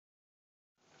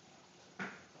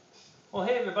Well,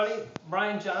 hey everybody,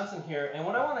 Brian Johnson here, and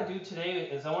what I want to do today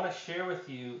is I want to share with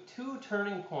you two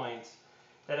turning points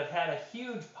that have had a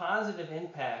huge positive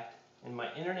impact in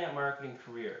my internet marketing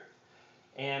career.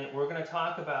 And we're going to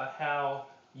talk about how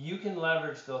you can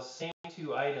leverage those same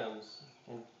two items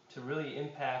and to really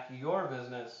impact your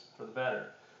business for the better.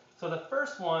 So the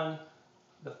first one,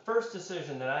 the first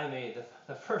decision that I made,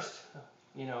 the first,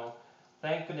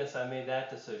 thank goodness I made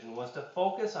that decision, was to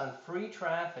focus on free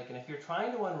traffic. And if you're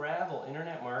trying to unravel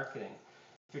internet marketing,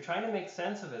 if you're trying to make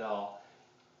sense of it all,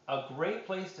 a great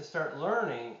place to start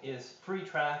learning is free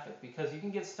traffic, because you can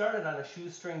get started on a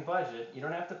shoestring budget. You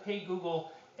don't have to pay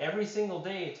Google every single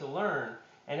day to learn,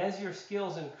 and as your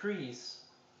skills increase,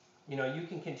 you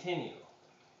can continue.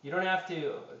 You don't have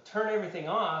to turn everything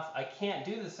off. I can't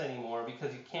do this anymore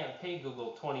because you can't pay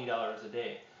Google $20 a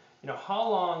day. How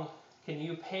long can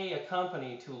you pay a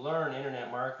company to learn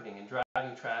internet marketing and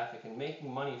driving traffic and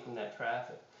making money from that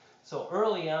traffic? So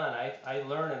early on, I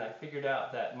learned and I figured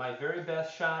out that my very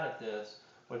best shot at this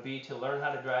would be to learn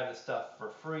how to drive this stuff for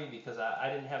free, because I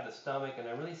didn't have the stomach, and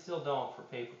I really still don't, for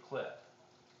pay-per-click.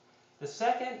 The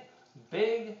second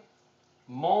big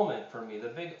moment for me, the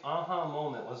big aha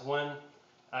moment, was when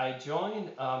I joined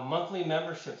a monthly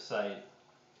membership site.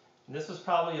 And this was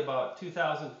probably about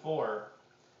 2003,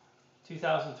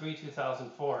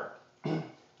 2004.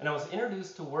 And I was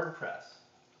introduced to WordPress.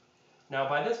 Now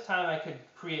by this time I could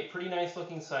create pretty nice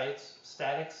looking sites,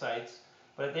 static sites,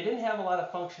 but they didn't have a lot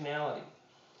of functionality.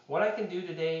 What I can do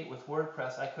today with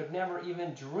WordPress I could never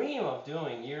even dream of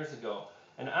doing years ago.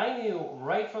 And I knew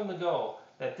right from the go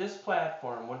that this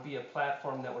platform would be a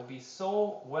platform that would be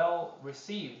so well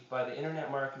received by the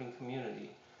internet marketing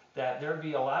community that there would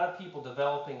be a lot of people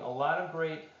developing a lot of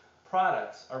great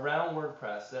products around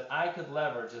WordPress that I could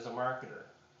leverage as a marketer.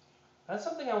 That's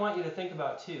something I want you to think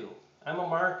about too. I'm a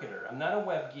marketer. I'm not a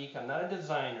web geek. I'm not a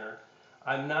designer.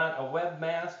 I'm not a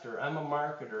webmaster. I'm a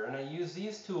marketer, and I use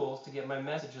these tools to get my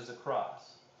messages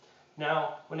across.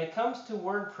 Now, when it comes to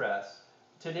WordPress,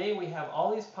 today we have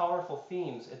all these powerful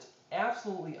themes. It's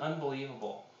absolutely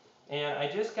unbelievable. And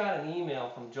I just got an email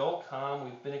from Joel Comm.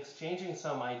 We've been exchanging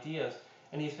some ideas,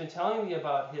 and he's been telling me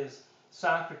about his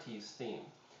Socrates theme.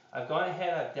 I've gone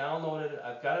ahead, I've downloaded it,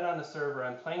 I've got it on the server,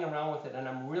 I'm playing around with it, and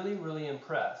I'm really, really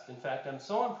impressed. In fact, I'm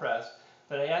so impressed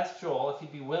that I asked Joel if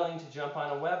he'd be willing to jump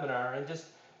on a webinar and just,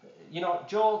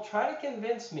 Joel, try to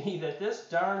convince me that this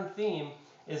darn theme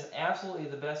is absolutely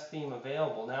the best theme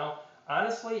available. Now,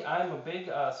 honestly, I'm a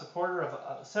big supporter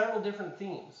of several different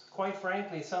themes. Quite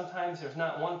frankly, sometimes there's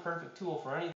not one perfect tool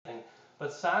for anything,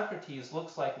 but Socrates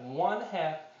looks like one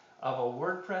heck of a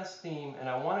WordPress theme, and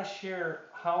I want to share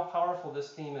how powerful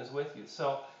this theme is with you.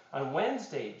 So on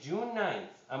Wednesday, June 9th,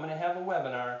 I'm going to have a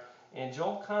webinar, and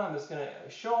Joel Comm is going to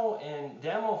show and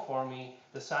demo for me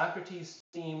the Socrates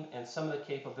theme and some of the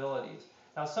capabilities.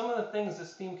 Now, some of the things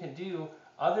this theme can do,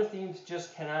 other themes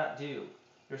just cannot do.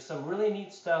 There's some really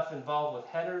neat stuff involved with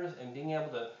headers and being able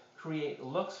to create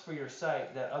looks for your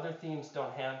site that other themes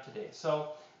don't have today. So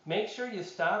make sure you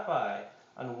stop by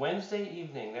on Wednesday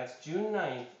evening. That's June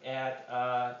 9th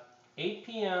at 8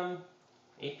 p.m.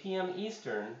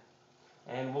 Eastern,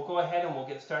 and we'll go ahead and we'll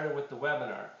get started with the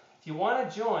webinar. If you want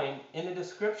to join, in the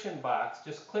description box,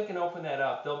 just click and open that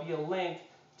up. There'll be a link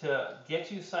to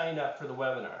get you signed up for the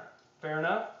webinar. Fair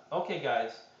enough? Okay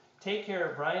guys, take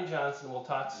care. Brian Johnson. We'll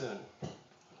talk soon.